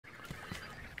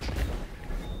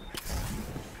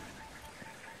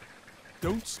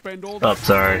Don't spend all Oh, that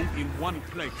sorry. in one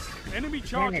place. Enemy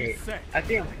charge is set. I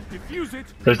think Defuse it.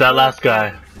 There's that last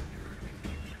guy.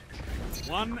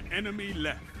 One enemy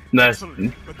left. Nice.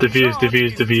 Excellent. But the Defuse, charge defuse,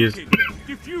 is defuse. ticking.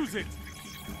 Defuse it.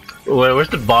 Wait, where's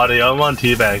the body? I want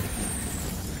teabag.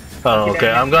 Oh,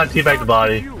 okay. I'm gonna teabag the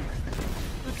body.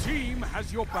 The team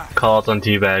has your back. Calls on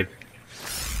teabag.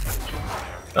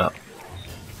 Oh.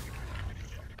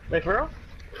 wait for real?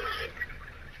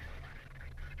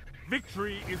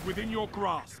 Victory is within your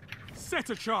grasp. Set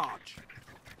a charge.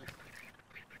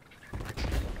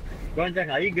 Go on, Jack,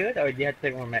 are you good or do you have to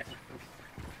take one match?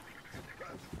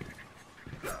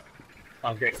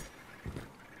 Oh, great.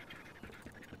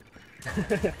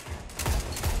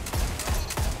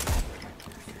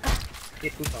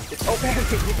 Oh, man,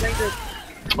 you playing this?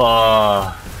 Oh.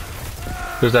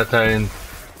 Who's that Titan?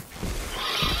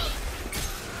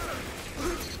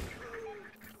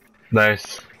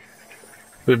 Nice.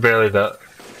 We barely that.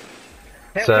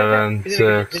 7,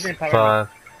 6, 5,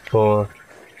 4,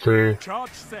 3.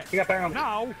 Charge set. You got power.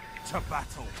 Now to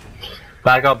battle.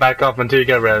 Back up until you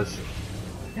get res.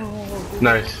 No.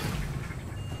 Nice.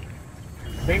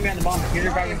 Bring me on the bomb. Get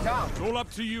your back. It's all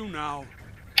up to you now.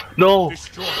 No!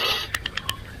 Destroy.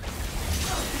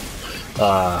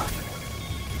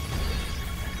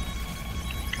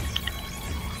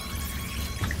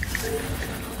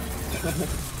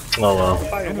 Oh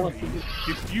well.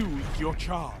 Diffuse your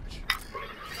charge.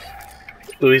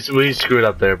 We screwed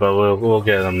up there, but we'll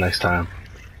get them next time.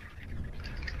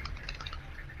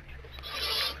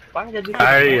 I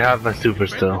already have my super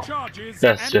still.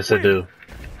 Yes, I do.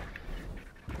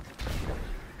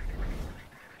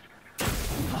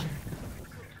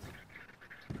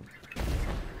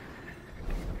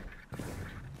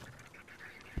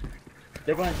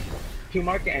 They're going 2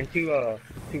 market and 2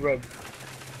 rogue.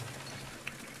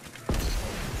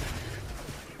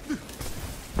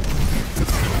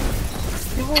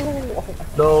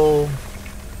 No.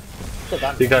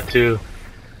 You got 2.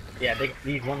 Yeah, they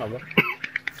need one of them.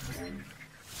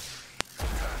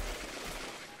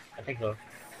 I think so.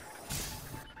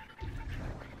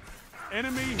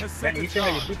 Enemy has set Man, a you still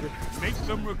have your charge. super. Make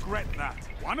them regret that.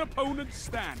 One opponent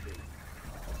standing.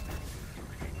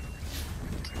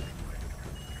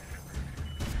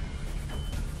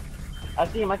 I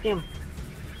see him. I'm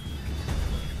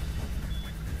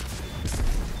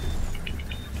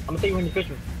gonna take you when you fish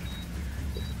me.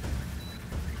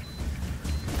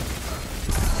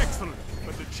 Excellent.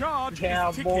 But the charge Yeah,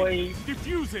 is ticking. boy.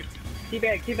 Diffuse it.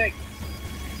 Teabag.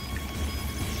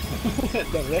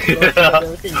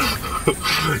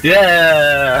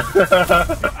 Yeah!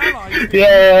 Allies.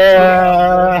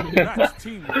 Yeah! That's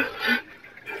teamwork.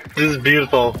 This is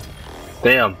beautiful.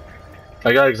 Damn.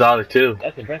 I got exotic too.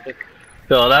 That's impressive.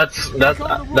 Yo, that's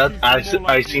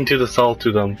icing to the soul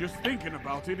to them. Just thinking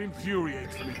about it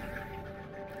infuriates me.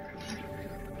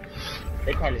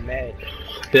 They probably mad.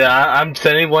 Yeah, I'm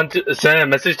sending a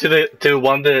message to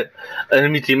one of the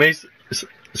enemy teammates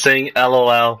saying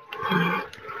LOL.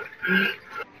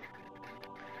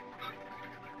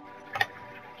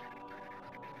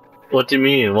 What do you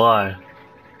mean? Why?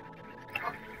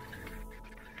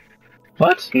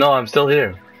 What? No, I'm still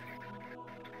here.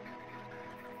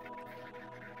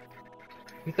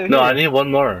 No, I need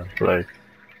one more. Like.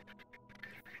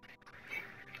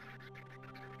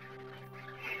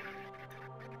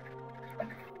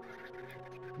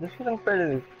 This is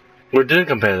competitive. We're doing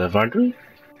competitive, aren't we?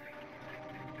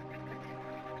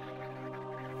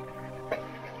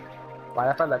 Why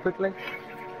I found that quickly?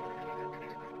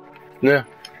 Yeah.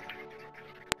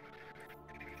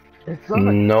 It's not.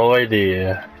 No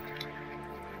idea.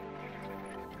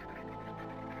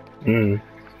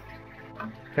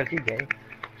 Cause you gay.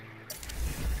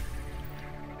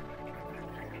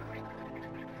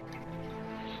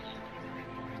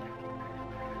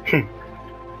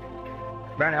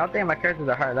 Brandon, I don't think my characters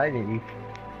are harder than you.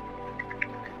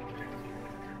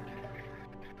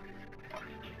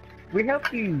 We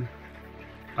help you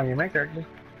on your main character.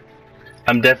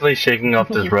 I'm definitely shaking off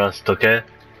this rust, okay?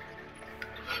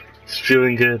 It's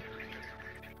feeling good.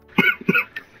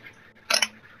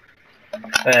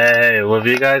 Hey, love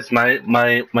you guys. My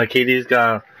KD's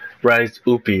gonna rise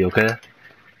oopy, okay?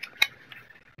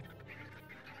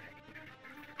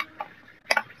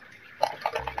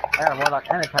 I got Warlock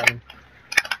and a Titan.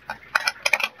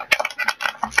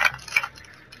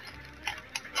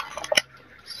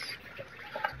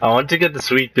 I want to get the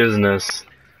sweet business.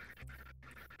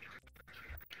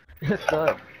 What's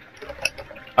up?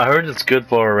 I heard it's good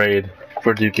for a raid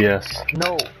for DPS.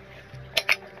 No.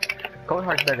 Cold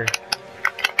Heart's better.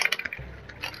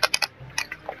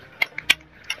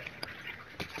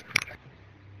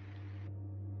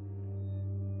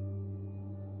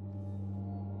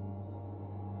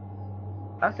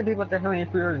 I see people that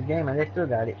haven't pre-ordered the game and they still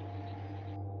got it.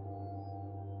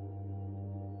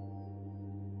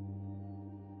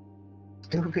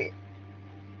 Stupid.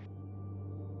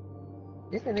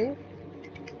 Yes, it is.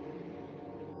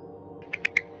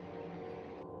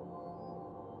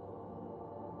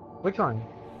 Which one?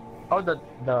 Oh,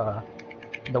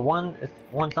 the one is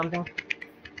one something.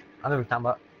 I know what you're talking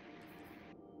about.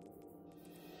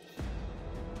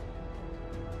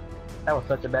 That was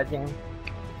such a bad game.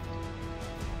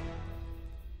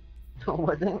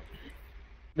 Wasn't?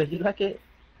 Did you like it?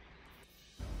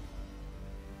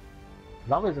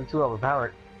 Zombies are too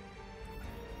overpowered.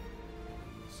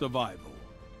 Survival.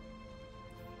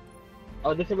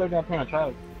 Oh, this is where they're playing on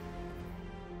trials.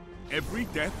 Every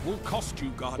death will cost you,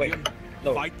 Guardian.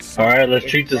 no. Fight Alright, let's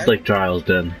treat this like trials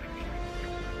then.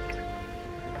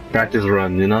 Practice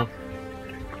run, you know?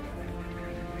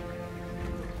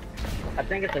 I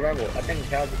think it's survival. I think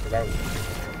trials is survival.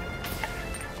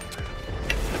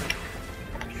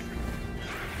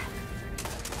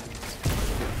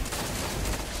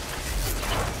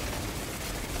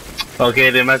 Okay,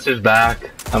 they messaged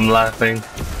back. I'm laughing.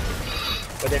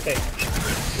 What they say?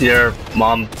 Your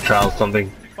mom trial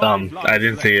something. I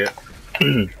didn't see it.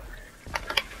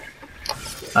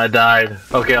 I died.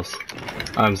 Okay,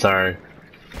 I'm sorry.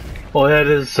 Oh yeah, it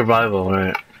is survival,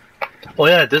 right? Oh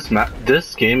yeah, this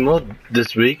game mode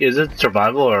this week, is it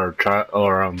survival or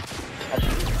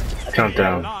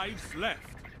countdown? lives left.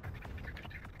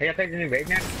 Hey, I played the new raid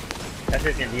map. That's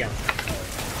it, Dion.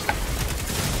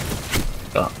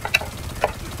 Oh.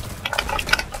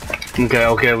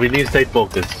 Okay, we need to stay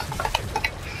focused.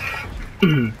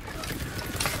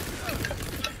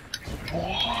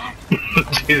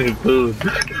 Jesus, food.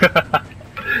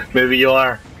 Maybe you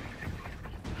are.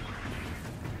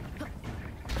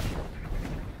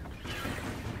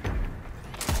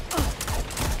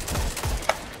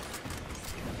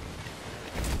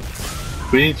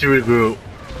 We need to regroup.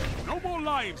 No more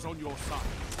lives on your side.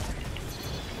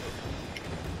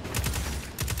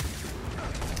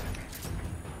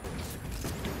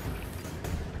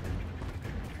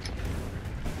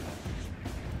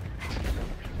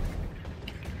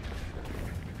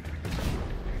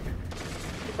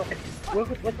 What?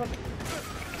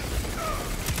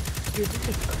 Dude, this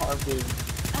is garbage.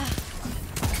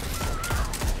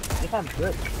 This I'm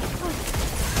good.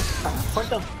 Punch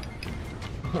them.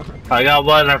 I got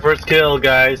one, our first kill,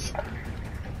 guys.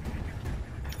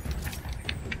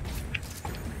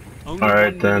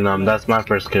 Alright then, that's my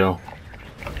first kill.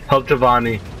 Help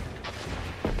Giovanni.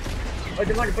 Oh,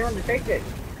 Giovanni, put on the take it.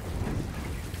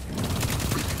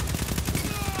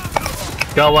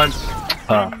 Got one.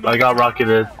 I got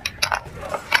rocketed.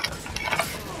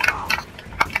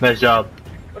 Nice job.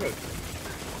 It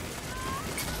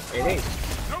is.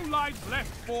 No lives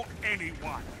left for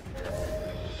anyone.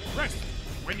 Rest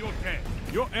when you're dead.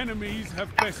 Your enemies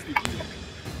have bested you.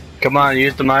 Come on,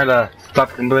 use the Mida.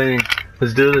 Stop complaining.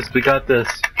 Let's do this. We got this.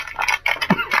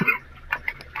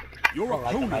 Your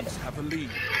opponents have a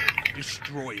lead.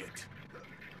 Destroy it.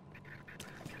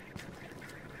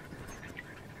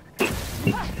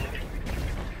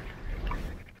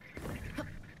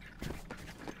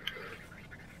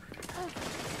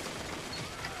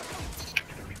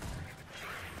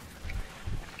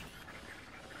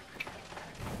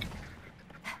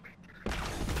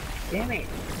 Damn it.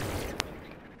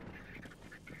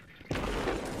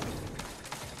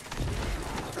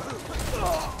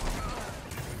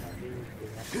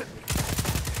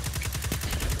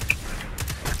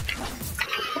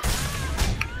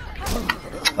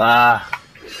 Ah.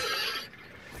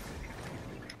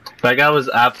 That guy was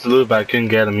absolute, but I couldn't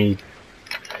get him.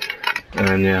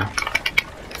 And yeah.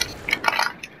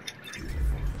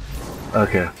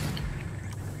 Okay.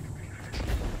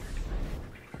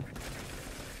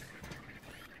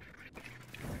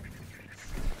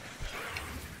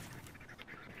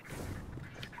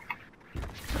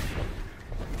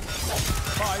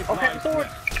 Okay, sword.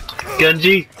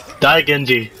 Genji, die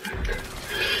Genji.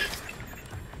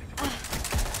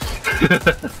 You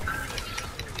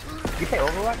play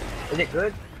Overwatch? Is it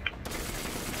good?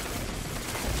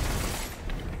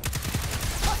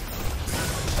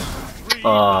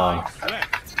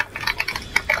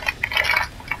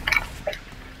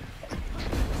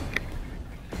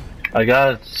 I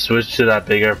gotta switch to that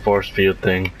bigger force field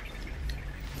thing.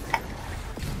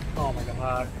 Oh my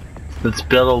god. Let's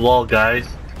build a wall, guys.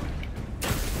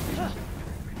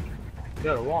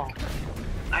 Build a wall.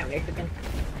 I'm Mexican.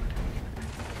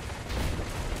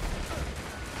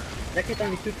 That kid's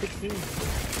only 216.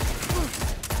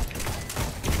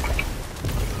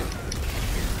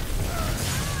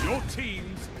 Your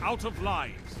team's out of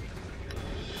lives.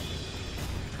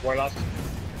 Warlock.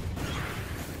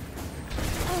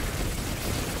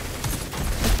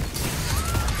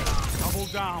 Double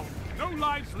down. No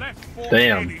lives left for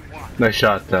Damn. anyone. Nice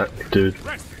shot, that dude.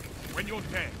 Rest when you're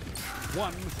dead.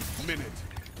 1 minute.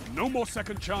 No more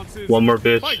second chances. One more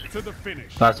bitch. Fight to the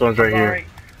finish. Last one's right here. Alright.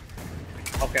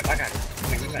 Okay, I got it.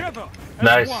 You got it. Together as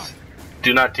Nice. one.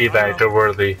 Do not teabag, they're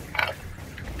worthy.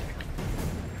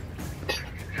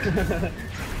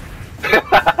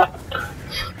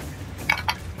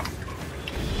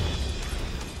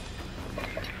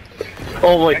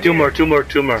 Oh wait, two more.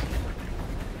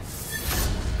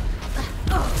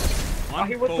 Oh,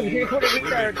 he was he put a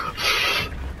restart.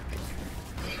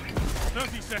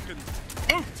 30 seconds.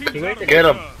 Both teams He out of Get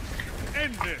him. reserve.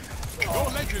 End this. Your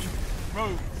legend,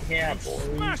 Rogue. Yeah, You've boy.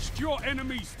 smashed your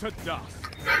enemies to dust.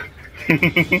 I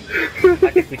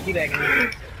think we keep that.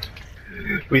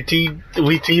 we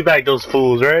teabag those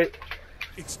fools, right?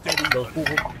 It's steady. Those fools.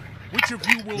 Which of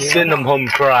you will Send them home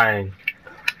crying.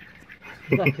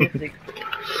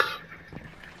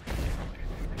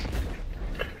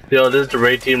 Yo, this is the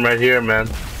raid team right here, man.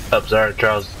 Oh, sorry,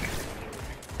 Charles.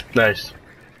 Nice.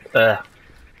 I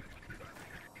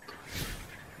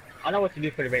know what to do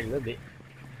for the raid a little bit.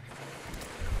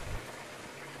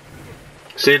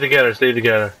 Stay together, stay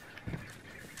together.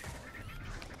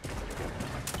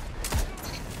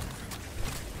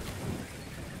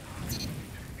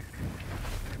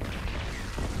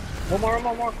 One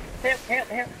more. Help.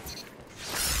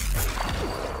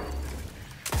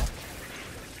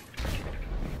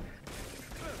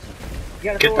 You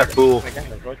gotta Get throw that it. fool. Wait, that's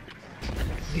the road.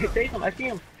 You see him? I see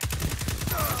him.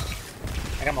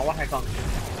 I got my Wi-Fi on.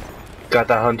 Got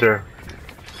that hunter.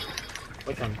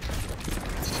 Which one?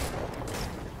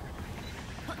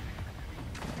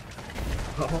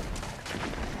 Oh.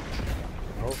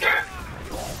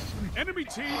 Enemy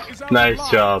team is out Nice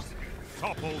of job. lives.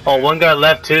 Topple Oh, one guy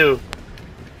left too.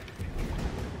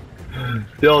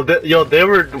 Yo, they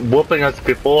were whooping us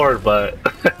before, but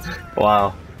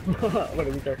wow. What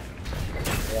did we start?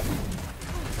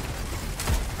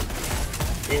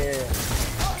 Yeah.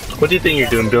 What do you think you're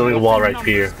doing, building a wall right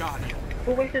here?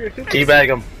 Who wasted their super? Teabag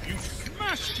him. You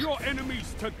smashed your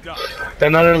enemies to dust.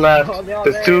 Another left. Oh, they're all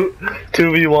There's there.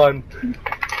 2v1.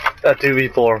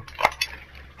 2v4.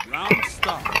 Round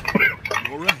start.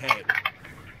 You're ahead.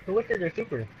 Who wasted their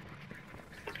super?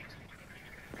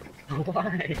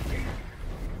 Why?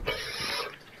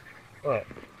 What?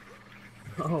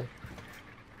 Oh.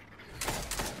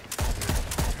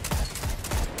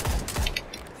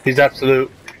 He's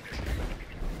absolute.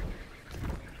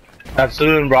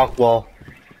 Absolute and rock wall.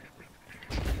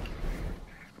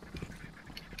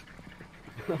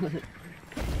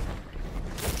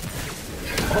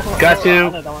 Got you.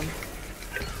 Another one.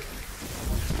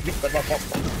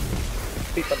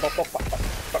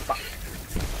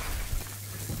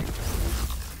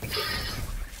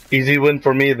 Easy win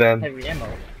for me then. Heavy ammo.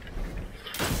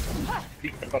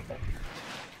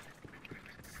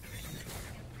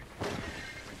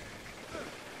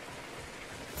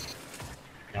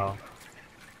 No.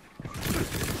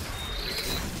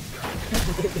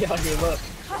 They all gave up.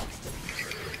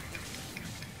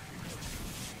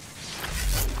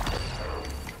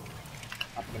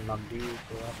 Up in my beat,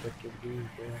 up with your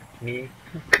beat, me.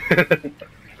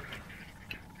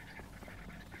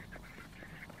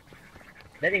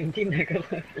 That ain't team that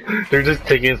good. They're just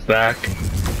taking us back.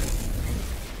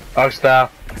 Our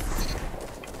staff.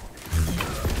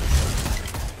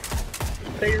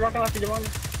 So you're rocking off to Javon?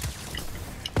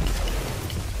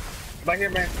 Right here,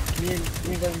 man. Me and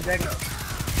the dragon.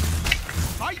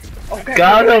 Fight. Okay.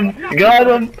 Got him! Got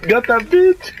him! Got that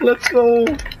bitch! Let's go!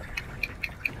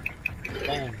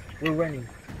 Damn, we're winning.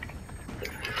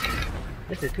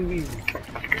 This is too easy.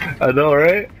 I know,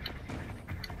 right?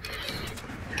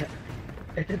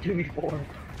 It's a 2v4.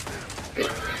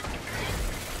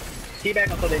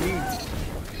 Teabag until they leave.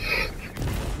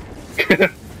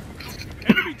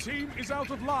 Enemy team is out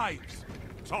of lives.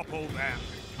 Topple them.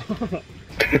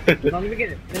 No, let me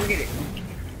get it. Let me get it.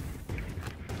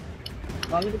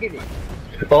 No, let me get it.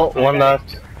 Oh, one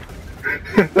left.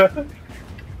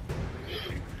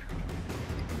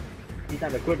 He's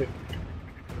on the quitter.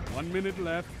 1 minute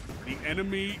left. The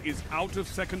enemy is out of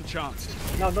second chances.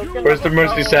 No, don't kill Where's the him.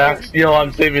 mercy No. sacks? Yo,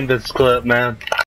 I'm saving this clip, man.